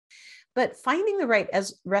But finding the right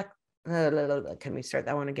can we start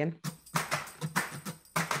that one again?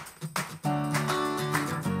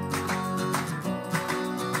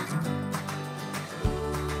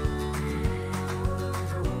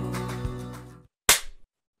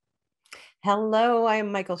 Hello,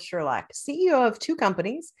 I'm Michael Sherlock, CEO of two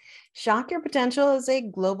companies. Shock Your Potential is a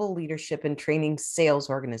global leadership and training sales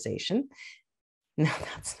organization. No,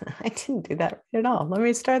 I didn't do that right at all. Let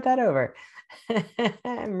me start that over.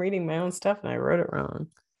 I'm reading my own stuff and I wrote it wrong.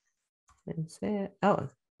 Oh,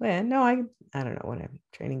 well, no, I don't know what I'm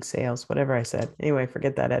training sales, whatever I said. Anyway,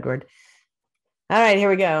 forget that, Edward. All right, here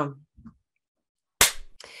we go.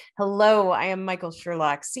 Hello, I am Michael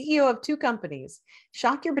Sherlock, CEO of two companies.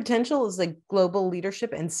 Shock Your Potential is a global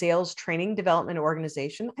leadership and sales training development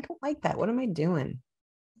organization. I don't like that. What am I doing?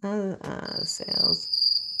 Sales.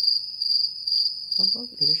 Global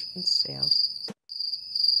leadership and sales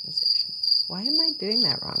organization. Why am I doing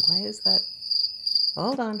that wrong? Why is that?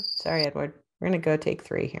 Hold on. Sorry, Edward. We're going to go take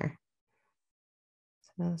 3 here.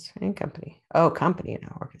 Sales training company. Oh, company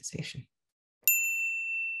and organization.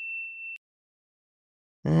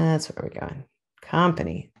 That's where we're going.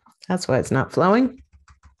 Company. That's why it's not flowing.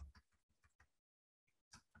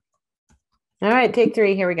 All right, take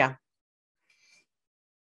 3. Here we go.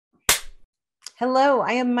 Hello,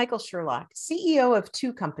 I am Michael Sherlock, CEO of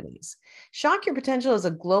two companies. Shock Your Potential is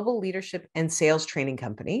a global leadership and sales training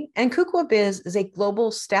company, and Kukwa Biz is a global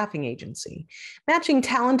staffing agency, matching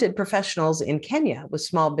talented professionals in Kenya with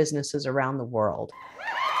small businesses around the world.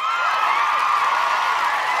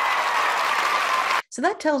 So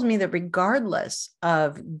that tells me that regardless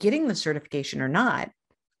of getting the certification or not,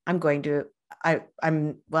 sorry, let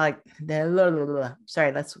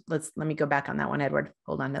me go back on that one, Edward.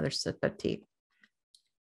 Hold on, another sip of tea.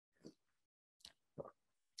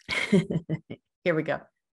 Here we go.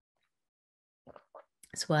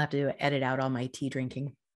 So we'll have to edit out all my tea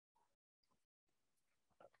drinking.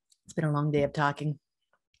 It's been a long day of talking.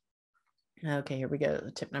 Okay, here we go.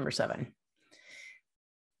 Tip number 7.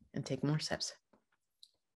 And take more sips.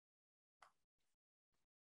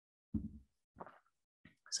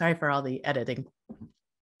 Sorry for all the editing.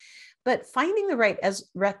 But finding the right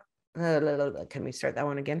can we start that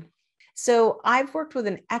one again? So I've worked with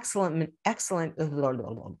an excellent, can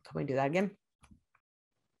we do that again?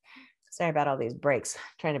 Sorry about all these breaks, I'm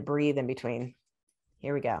trying to breathe in between.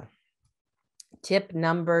 Here we go. Tip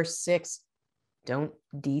number 6, don't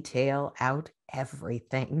detail out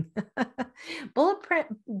everything. Let's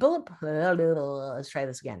try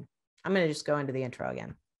this again. I'm going to just go into the intro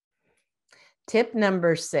again. Tip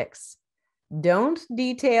number 6, don't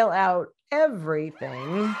detail out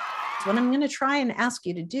everything. What I'm going to try and ask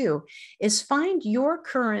you to do is find your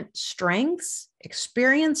current strengths,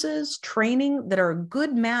 experiences, training that are a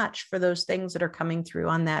good match for those things that are coming through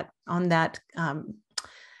on the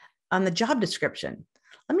job description.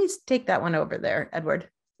 Let me take that one over there, Edward,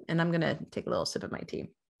 and I'm going to take a little sip of my tea.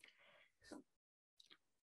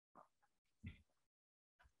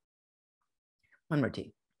 One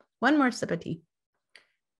more sip of tea.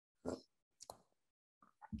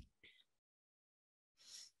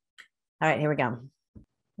 All right, here we go.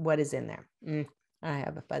 What is in there? I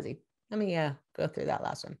have a fuzzy. Let me go through that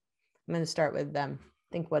last one. I'm going to start with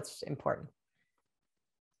think what's important.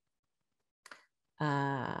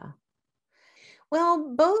 Well,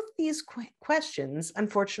 both these questions,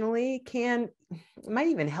 unfortunately, might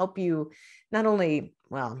even help you not only,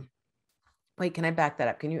 well, wait, can I back that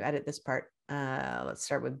up? Can you edit this part? Let's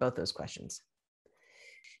start with both those questions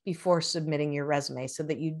before submitting your resume so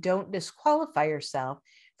that you don't disqualify yourself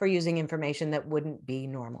for using information that wouldn't be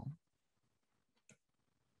normal.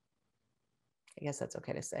 I guess that's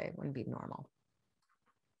okay to say, it wouldn't be normal.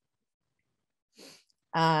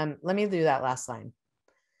 Let me do that last line.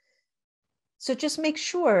 So just make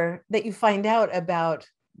sure that you find out about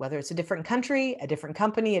whether it's a different country, a different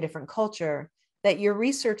company, a different culture, that you're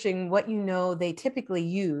researching what you know they typically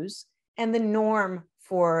use and the norm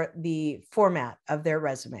for the format of their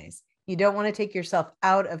resumes. You don't want to take yourself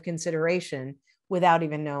out of consideration without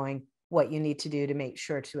even knowing what you need to do to make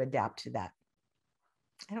sure to adapt to that.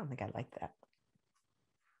 I don't think I like that.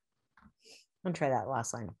 I'm gonna try that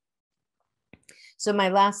last line. So my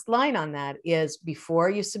last line on that is, before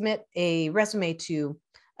you submit a resume to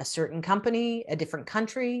a certain company, a different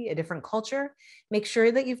country, a different culture, make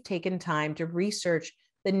sure that you've taken time to research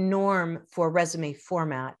the norm for resume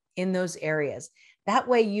format in those areas. That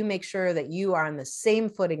way you make sure that you are on the same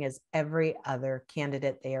footing as every other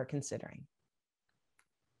candidate they are considering.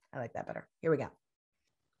 I like that better. Here we go.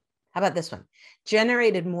 How about this one?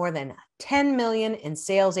 Generated more than 10 million in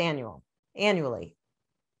sales annually.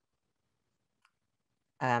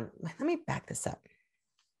 Let me back this up.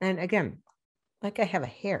 And again, like I have a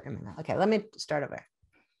hair in my mouth. Okay, let me start over.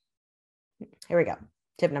 Here we go.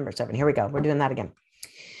 Tip number 7. Here we go. We're doing that again.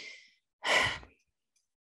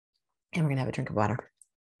 And we're going to have a drink of water.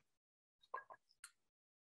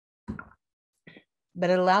 But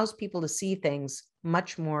it allows people to see things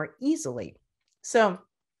much more easily. So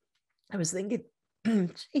I was thinking,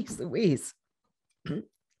 geez Louise,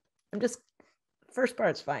 first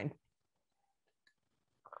part's fine.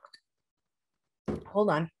 Hold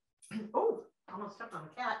on. Oh, almost stepped on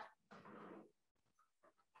a cat.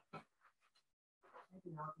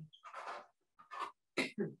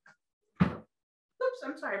 Oops,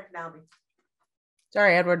 I'm sorry, Penelope.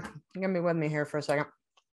 Sorry, Edward. You're going to be with me here for a second.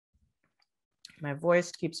 My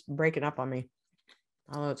voice keeps breaking up on me,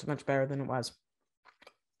 although it's much better than it was.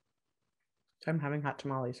 So I'm having hot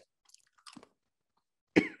tamales.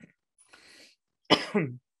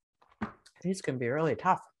 These can be really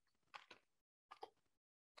tough.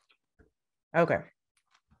 Okay.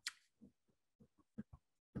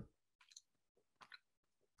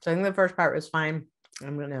 So I think the first part was fine.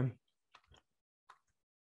 I'm going to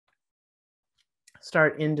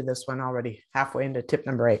start into this one already, halfway into tip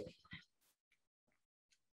number 8.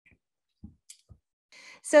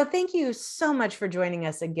 So thank you so much for joining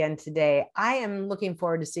us again today. I am looking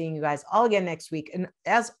forward to seeing you guys all again next week. And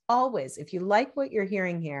as always, if you like what you're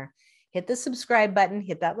hearing here, hit the subscribe button,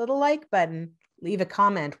 hit that little like button, leave a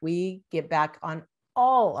comment. We get back on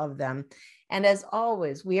all of them. And as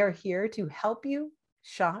always, we are here to help you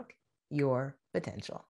shock your potential.